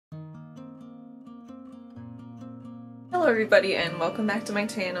Hello everybody and welcome back to my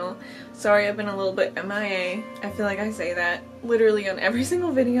channel. Sorry I've been a little bit MIA. I feel like I say that literally on every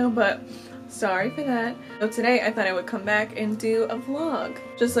single video, but sorry for that. So today I thought I would come back and do a vlog.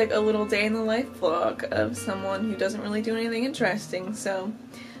 Just like a little day in the life vlog of someone who doesn't really do anything interesting, so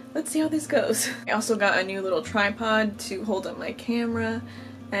let's see how this goes. I also got a new little tripod to hold up my camera,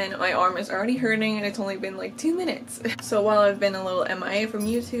 and my arm is already hurting and it's only been like 2 minutes. So while I've been a little MIA from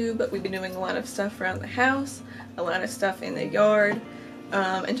YouTube, we've been doing a lot of stuff around the house, a lot of stuff in the yard,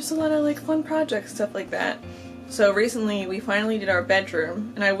 and just a lot of like fun projects, stuff like that. So recently we finally did our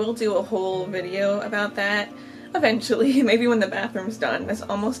bedroom, and I will do a whole video about that eventually, maybe when the bathroom's done. It's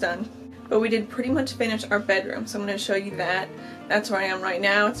almost done. But we did pretty much finish our bedroom, so I'm going to show you that. That's where I am right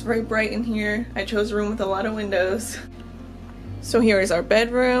now. It's very bright in here. I chose a room with a lot of windows. So here is our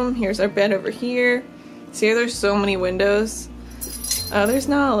bedroom. Here's our bed over here. See, there's so many windows. Oh, there's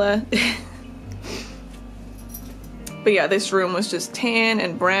Nala. But yeah, this room was just tan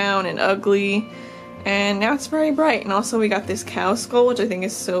and brown and ugly, and now it's very bright. And also we got this cow skull, which I think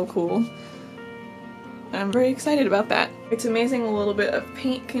is so cool. I'm very excited about that. It's amazing what a little bit of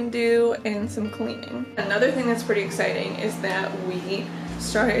paint can do and some cleaning. Another thing that's pretty exciting is that we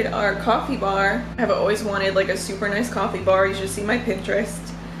started our coffee bar. I've always wanted like a super nice coffee bar. You should see my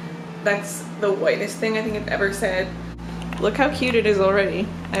Pinterest. That's the whitest thing I think I've ever said. Look how cute it is already.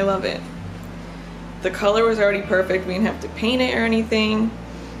 I love it. The color was already perfect. We didn't have to paint it or anything.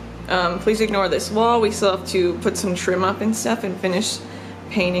 Please ignore this wall. We still have to put some trim up and stuff and finish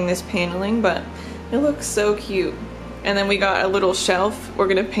painting this paneling, but it looks so cute. And then we got a little shelf. We're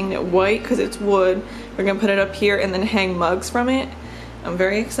gonna paint it white because it's wood. We're gonna put it up here and then hang mugs from it. I'm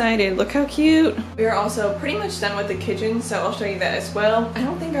very excited. Look how cute. We are also pretty much done with the kitchen, so I'll show you that as well. I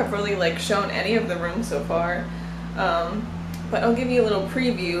don't think I've really like shown any of the rooms so far, but I'll give you a little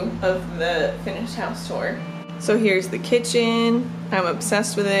preview of the finished house tour. So here's the kitchen. I'm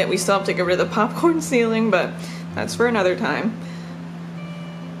obsessed with it. We still have to get rid of the popcorn ceiling, but that's for another time.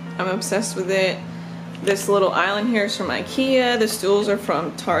 I'm obsessed with it. This little island here is from IKEA. The stools are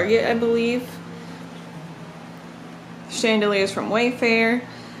from Target, I believe. Chandeliers from Wayfair.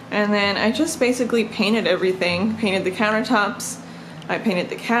 And then I just basically painted everything. Painted the countertops. I painted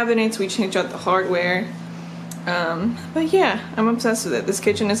the cabinets. We changed out the hardware. But yeah, I'm obsessed with it. This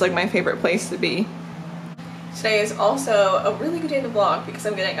kitchen is like my favorite place to be. Today is also a really good day to vlog because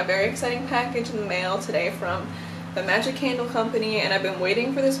I'm getting a very exciting package in the mail today from the Magic Candle Company, and I've been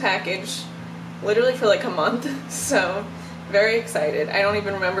waiting for this package literally for like a month, so very excited. I don't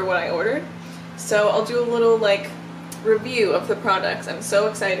even remember what I ordered, so I'll do a little like review of the products. I'm so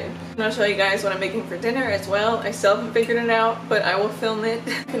excited. And I'll show you guys what I'm making for dinner as well. I still haven't figured it out, but I will film it.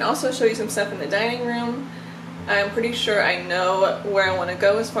 I can also show you some stuff in the dining room. I'm pretty sure I know where I want to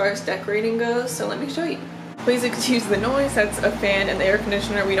go as far as decorating goes, so let me show you. Please excuse the noise. That's a fan and the air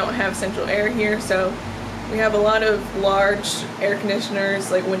conditioner. We don't have central air here, so we have a lot of large air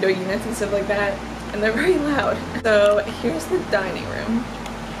conditioners, like window units and stuff like that, and they're very loud. So here's the dining room.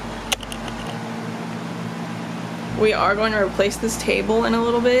 We are going to replace this table in a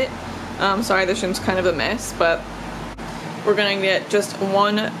little bit. Sorry, this room's kind of a mess, but we're gonna get just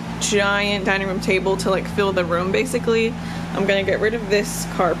one giant dining room table to like fill the room basically. I'm gonna get rid of this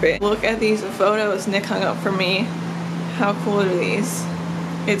carpet. Look at these photos Nick hung up for me. How cool are these?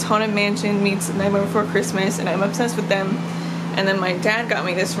 It's Haunted Mansion meets Nightmare Before Christmas, and I'm obsessed with them. And then my dad got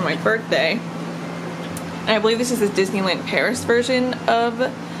me this for my birthday. And I believe this is the Disneyland Paris version of the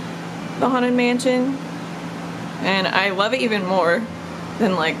Haunted Mansion. And I love it even more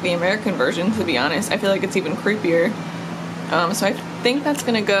than like the American version, to be honest. I feel like it's even creepier. So I think that's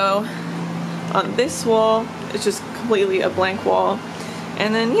gonna go on this wall. It's just completely a blank wall.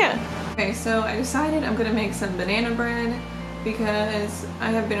 And then yeah. Okay, so I decided I'm gonna make some banana bread because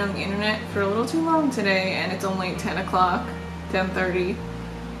I have been on the internet for a little too long today, and it's only 10 o'clock, 10:30,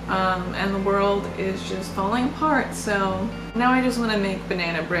 and the world is just falling apart. So now I just want to make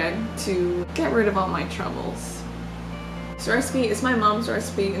banana bread to get rid of all my troubles. This recipe is my mom's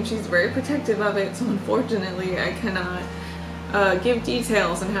recipe, and she's very protective of it, so unfortunately I cannot give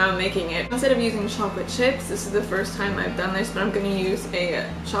details on how I'm making it. Instead of using chocolate chips, this is the first time I've done this, but I'm going to use a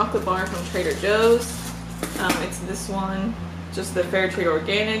chocolate bar from Trader Joe's. It's this one, just the Fair Trade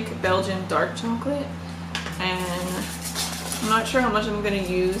Organic Belgian dark chocolate, and I'm not sure how much I'm going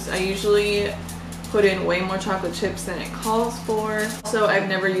to use. I usually put in way more chocolate chips than it calls for. So I've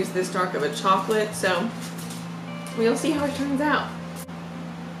never used this dark of a chocolate, so we'll see how it turns out.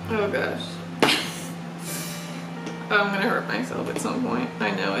 Oh gosh. I'm gonna hurt myself at some point.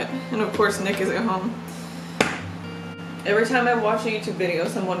 I know it. And of course Nick is at home. Every time I watch a YouTube video of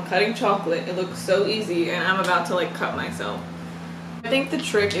someone cutting chocolate, it looks so easy and I'm about to like cut myself. I think the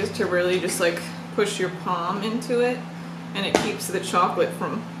trick is to really just like push your palm into it, and it keeps the chocolate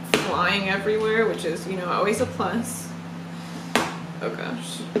from flying everywhere, which is, you know, always a plus. Oh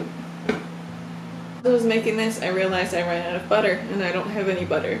gosh. As I was making this, I realized I ran out of butter and I don't have any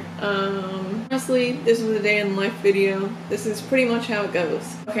butter. Honestly, this was a day in life video. This is pretty much how it goes.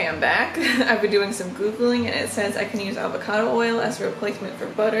 Okay, I'm back. I've been doing some Googling and it says I can use avocado oil as a replacement for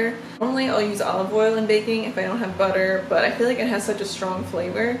butter. Normally I'll use olive oil in baking if I don't have butter, but I feel like it has such a strong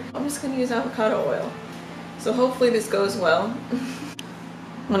flavor. I'm just gonna use avocado oil. So hopefully this goes well.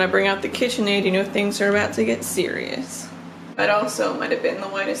 When I bring out the KitchenAid, you know things are about to get serious. That also might have been the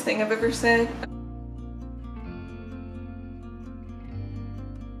whitest thing I've ever said.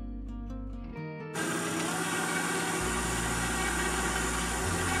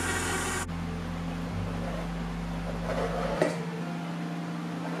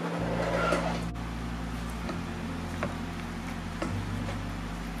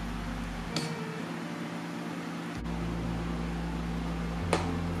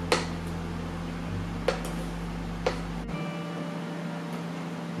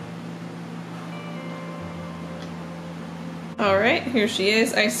 Alright, here she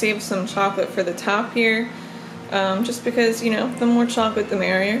is. I saved some chocolate for the top here, just because, you know, the more chocolate the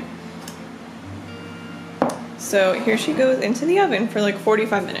merrier. So here she goes into the oven for like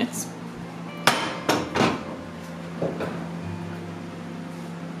 45 minutes.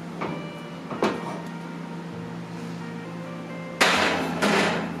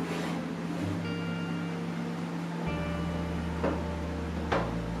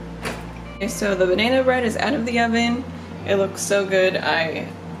 Okay, so the banana bread is out of the oven. It looks so good. I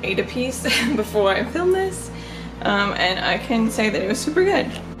ate a piece before I filmed this, and I can say that it was super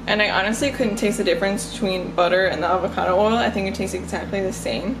good. And I honestly couldn't taste the difference between butter and the avocado oil. I think it tastes exactly the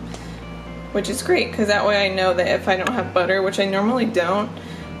same, which is great because that way I know that if I don't have butter, which I normally don't,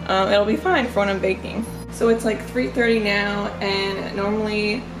 it'll be fine for when I'm baking. So it's like 3:30 now, and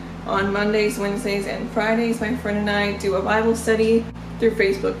normally on Mondays, Wednesdays, and Fridays my friend and I do a Bible study through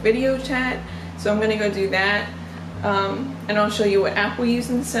Facebook video chat. So I'm gonna go do that. And I'll show you what app we use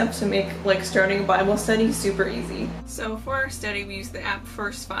and stuff to make like starting a Bible study super easy. So for our study we use the app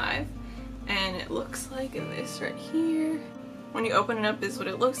First 5, and it looks like this right here. When you open it up, this is what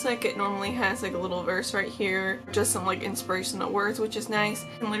it looks like. It normally has like a little verse right here, just some like inspirational words, which is nice.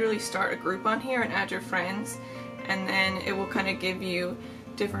 You can literally start a group on here and add your friends, and then it will kind of give you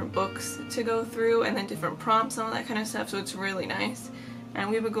different books to go through and then different prompts and all that kind of stuff, so it's really nice. And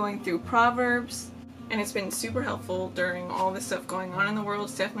we've been going through Proverbs, and it's been super helpful during all this stuff going on in the world.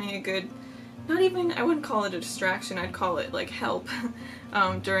 It's definitely a good, not even, I wouldn't call it a distraction, I'd call it like help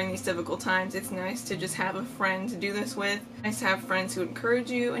during these difficult times. It's nice to just have a friend to do this with. Nice to have friends who encourage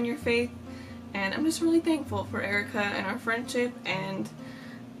you in your faith, and I'm just really thankful for Erica and our friendship and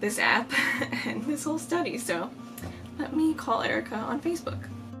this app and this whole study. So let me call Erica on Facebook.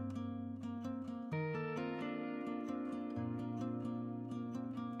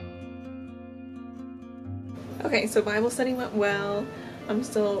 Okay, so Bible study went well. I'm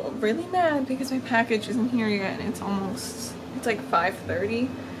still really mad because my package isn't here yet, and it's like 5:30.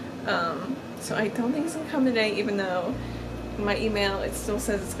 So I don't think it's gonna come today, even though in my email it still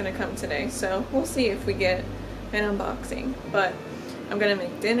says it's gonna come today. So we'll see if we get an unboxing. But I'm gonna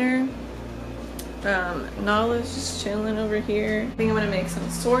make dinner. Nala's just chilling over here. I think I'm gonna make some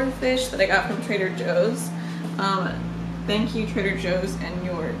swordfish that I got from Trader Joe's. Thank you, Trader Joe's, and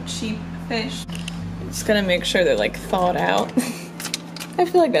your cheap fish. Just gonna make sure they're like thawed out. I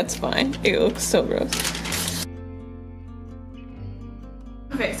feel like that's fine. It looks so gross.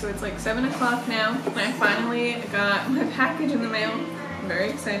 Okay, so it's like 7 o'clock now, and I finally got my package in the mail. I'm very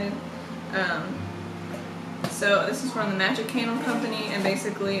excited. So this is from the Magic Candle Company, and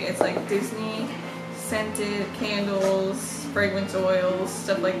basically it's like Disney scented candles, fragrance oils,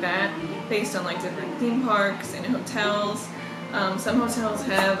 stuff like that, based on like different theme parks and hotels. Some hotels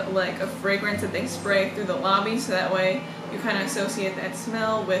have like a fragrance that they spray through the lobby, so that way you kind of associate that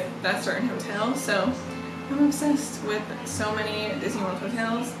smell with that certain hotel. So I'm obsessed with so many Disney World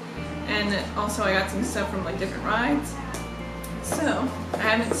hotels, and also I got some stuff from like different rides. So I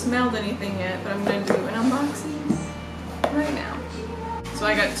haven't smelled anything yet, but I'm going to do an unboxing right now. So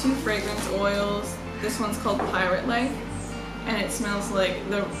I got 2 fragrance oils. This one's called Pirate Life, and it smells like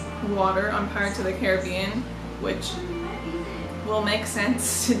the water on Pirates of the Caribbean, which will make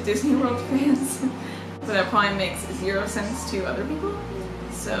sense to Disney World fans, but that probably makes 0 sense to other people.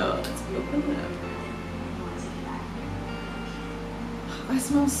 So let's open it up. That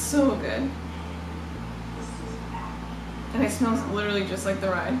smells so good. And it smells literally just like the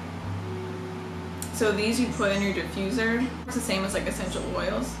ride. So these you put in your diffuser. It's the same as like essential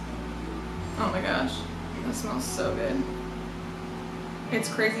oils. Oh my gosh, that smells so good. It's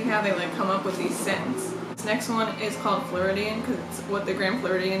crazy how they like come up with these scents. This next one is called Floridian because it's what the Grand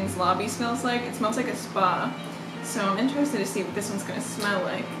Floridian's lobby smells like. It smells like a spa. So I'm interested to see what this one's gonna smell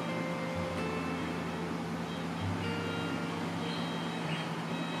like.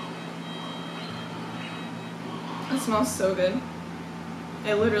 It smells so good.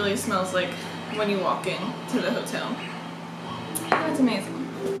 It literally smells like when you walk in to the hotel. That's amazing.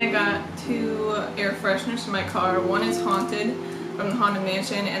 I got 2 air fresheners for my car. One is Haunted from the Haunted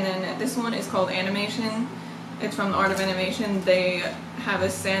Mansion, and then this one is called Animation. It's from the Art of Animation. They have a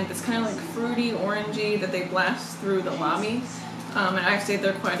scent that's kind of like fruity, orangey that they blast through the lobby. And I've stayed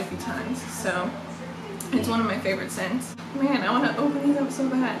there quite a few times, so it's one of my favorite scents. Man, I want to open these up so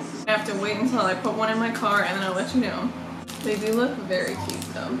bad. I have to wait until I put one in my car and then I'll let you know. They do look very cute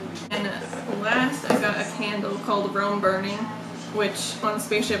though. And last, I got a candle called Rome Burning, which on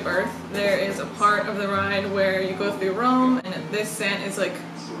Spaceship Earth, there is a part of the ride where you go through Rome, and this scent is like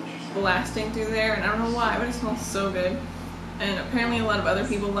blasting through there, and I don't know why, but it smells so good. And apparently a lot of other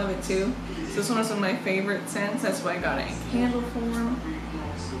people love it too. So this one is one of my favorite scents, that's why I got it in candle form.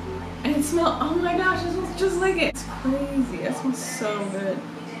 And it smells, oh my gosh, it smells just like it. It's crazy, it smells so good.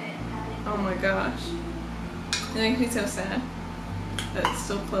 Oh my gosh. It makes me so sad that it's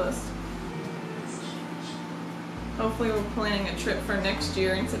still closed. Hopefully we're planning a trip for next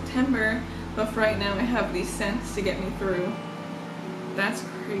year in September, but for right now I have these scents to get me through. That's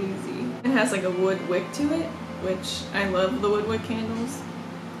crazy. It has like a wood wick to it, which I love the wood wick candles.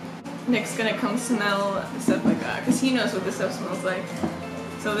 Nick's gonna come smell the stuff like that, because he knows what this stuff smells like.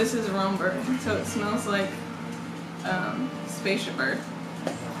 So this is Rome Burning, so it smells like Spaceship Earth.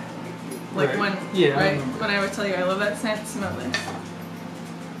 Like right. when, yeah, right? When I would tell you I love that scent, smell this.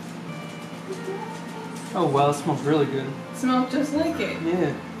 Oh wow, it smells really good. It smells just like it.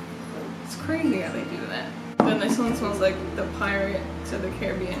 Yeah. It's crazy how they do that. Then this one smells like the Pirates of the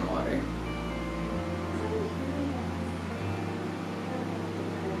Caribbean water.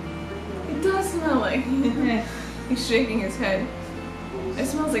 It does smell like it. He's shaking his head. It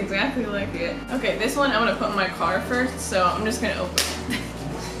smells exactly like it. Okay, this one I'm gonna put in my car first, so I'm just gonna open it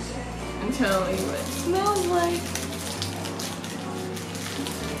and tell you what it smells like.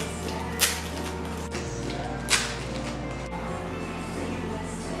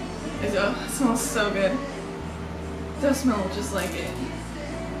 Oh, it smells so good. It does smell just like it.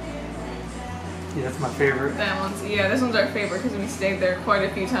 Yeah, that's my favorite. That one's, yeah, this one's our favorite because we stayed there quite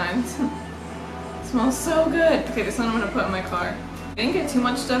a few times. It smells so good. Okay, this one I'm gonna put in my car. I didn't get too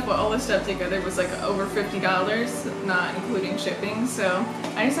much stuff, but all this stuff together was like over $50, not including shipping, so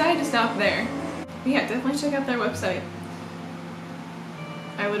I decided to stop there. But yeah, definitely check out their website.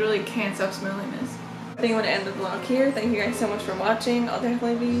 I literally can't stop smelling this. I think I'm going to end the vlog here. Thank you guys so much for watching. I'll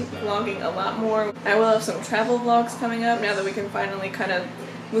definitely be vlogging a lot more. I will have some travel vlogs coming up now that we can finally kind of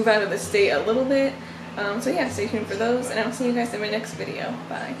move out of the state a little bit. So yeah, stay tuned for those, and I'll see you guys in my next video.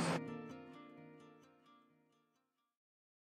 Bye.